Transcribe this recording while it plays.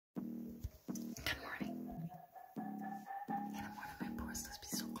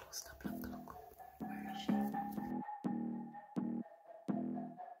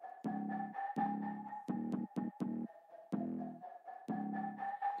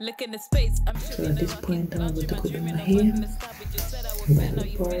Look in the space, I'm So at this point, I'm about to go down here by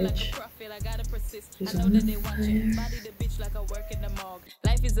the porch. She's on the fire.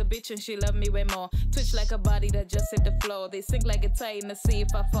 Life is a bitch and she love me way more. Twitch like a body that just hit the floor. They sink like a tight in the sea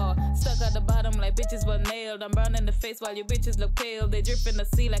if I fall. Stuck at the bottom like bitches were nailed. I'm burning the face while you bitches look pale. They drip in the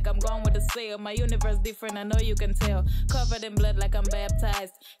sea like I'm gone with a sail. My universe different, I know you can tell. Covered in blood like I'm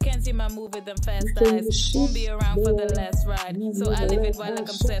baptized. Can't see my move with them fast eyes. Won't be around for the last ride. So I live it while like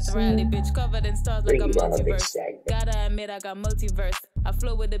I'm Seth Riley. Bitch covered in stars like a multiverse. Gotta admit I got multiverse. I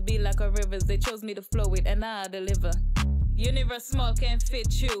flow with the beat like a rivers. They chose me to flow with and now I deliver. Universe small can't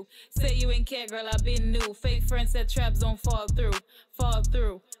fit you. Say you ain't care, girl, I've been new. Fake friends said traps don't fall through. Fall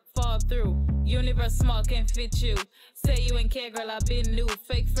through, fall through. Universe small can't fit you. Say you ain't care, girl, I've been new.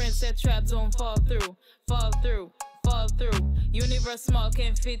 Fake friends said traps don't fall through. Fall through, fall through. Universe small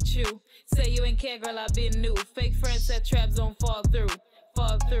can't fit you. Say you ain't care, girl, I've been new. Fake friends said traps don't fall through.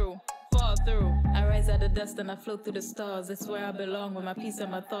 Fall through. Fall through. I rise out of dust and I float through the stars. It's where I belong with my peace and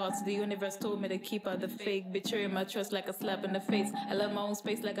my thoughts. The universe told me to keep out the fake, betraying my trust like a slap in the face. I love my own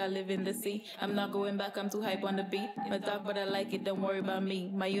space like I live in the sea. I'm not going back, I'm too hype on the beat. My dark but I like it, don't worry about me.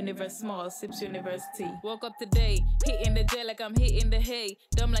 My universe small, sips university. Woke up today, hitting the jet like I'm hitting the hay.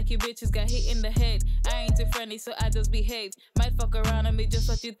 Dumb like you bitches got hit in the head. I ain't too friendly so I just behave. Might fuck around on me just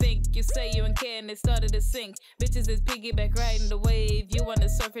what you think. You say you ain't care and it started to sink. Bitches is piggyback riding the wave. You wanna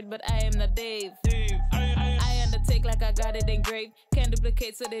surf it but I am not Dave. I undertake like I got it engraved. Can't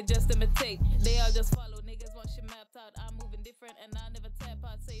duplicate so they just imitate. They all just follow, niggas want shit mapped out. I'm moving different and I never tap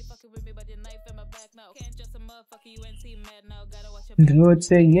out. Say you fucking with me but your knife in my back now. Can't just a motherfucker, you ain't team mad now. Gotta watch your back. Dude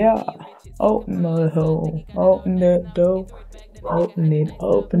say yeah. Open the hole. Open that door. Open it.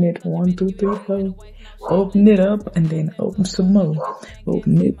 Open it. 1, 2, 3, 4. Open it up and then open some more.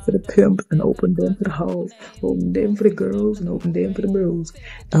 Open it for the pimp and open them for the hoes. Open them for the girls and open them for the bros.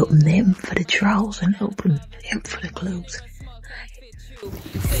 Open them for the trolls and open them for the clothes.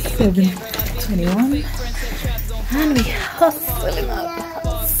 7:21 and we hustling up.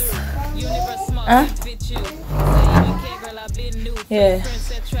 Huh? Yeah.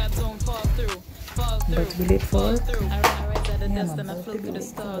 But we late for work. Yeah, and I float through the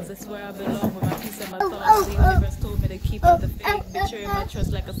stars. That's where I belong with my peace and my thoughts. The universe told me to keep out the fake, betraying my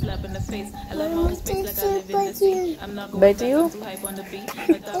trust like a slap in the face. I love my own space like I live in the sea. I'm not going back, I'm too hype on the beat.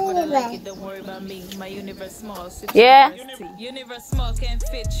 I thought what I like it, don't worry about me. My universe small, yeah. Universe small can't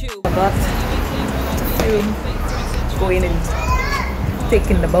fit you. But going and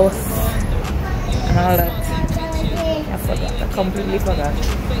taking the bus and all that. I forgot. I completely forgot.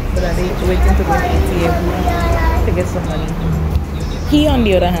 But I did waiting to go to ATM to get some money. He, on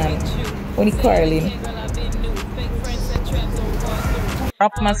the other hand, when he quarreling,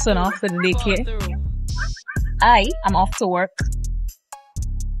 drop my son off to the daycare. I am off to work,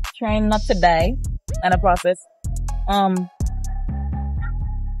 trying not to die in the process.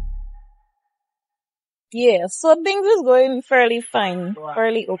 Yeah, so things is going fairly fine,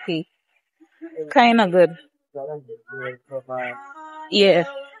 fairly okay, kind of good. Yeah.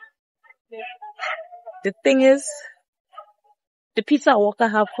 The thing is, the piece of work I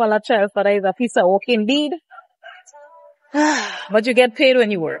have for a child father is a piece of work indeed. But you get paid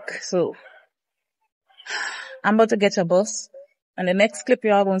when you work. So I'm about to get a bus. And the next clip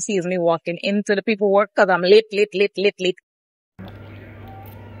you all going to see is me walking into the people work because I'm late. Yeah,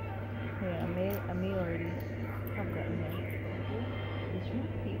 I may already have gotten there.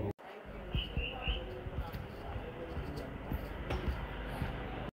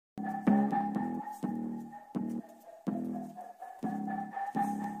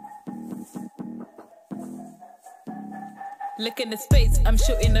 Look in the space, I'm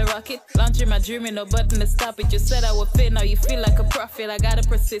shooting the rocket. Launching my dream and no button to stop it. You said I would fit, now you feel like a prophet. I gotta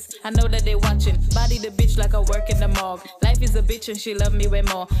persist, I know that they watching. Body the bitch like I work in the morgue. Life is a bitch and she love me way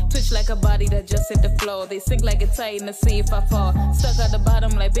more. Twitch like a body that just hit the floor. They sink like a tight in the sea if I fall. Stuck at the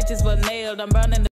bottom like bitches were nailed. I'm burning the